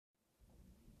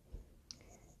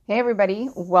Hey everybody,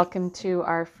 welcome to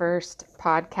our first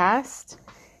podcast,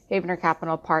 Havener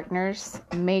Capital Partners,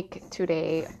 Make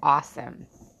Today Awesome.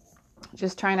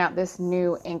 Just trying out this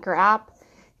new Anchor app,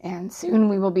 and soon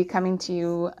we will be coming to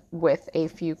you with a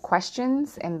few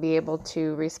questions and be able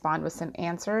to respond with some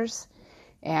answers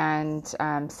and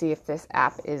see if this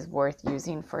app is worth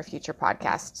using for future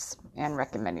podcasts and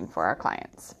recommending for our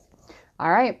clients.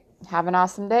 All right, have an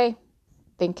awesome day.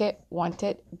 Think it, want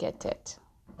it, get it.